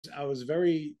I was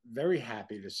very, very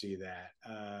happy to see that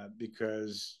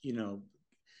because, you know,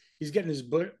 he's getting his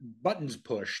buttons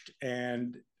pushed.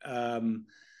 And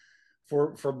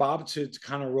for Bob to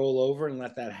kind of roll over and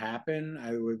let that happen,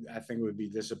 I think it would be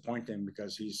disappointing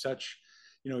because he's such,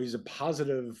 you know, he's a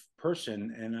positive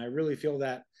person. And I really feel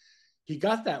that he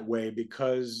got that way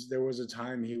because there was a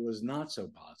time he was not so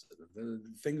positive.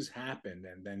 Things happened,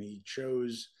 and then he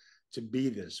chose to be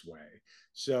this way.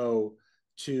 So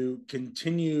to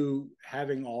continue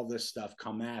having all this stuff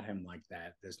come at him like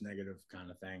that, this negative kind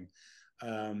of thing,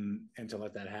 and to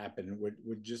let that happen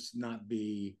would just not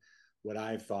be what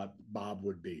I thought Bob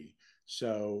would be.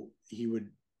 So he would,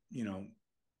 you know,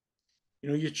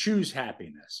 you choose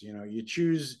happiness, you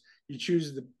choose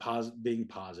the being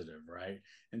positive, right?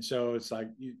 And so it's like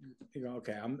you go,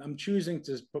 okay, I'm choosing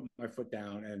to put my foot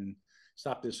down and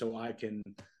stop this so I can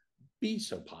be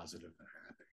so positive and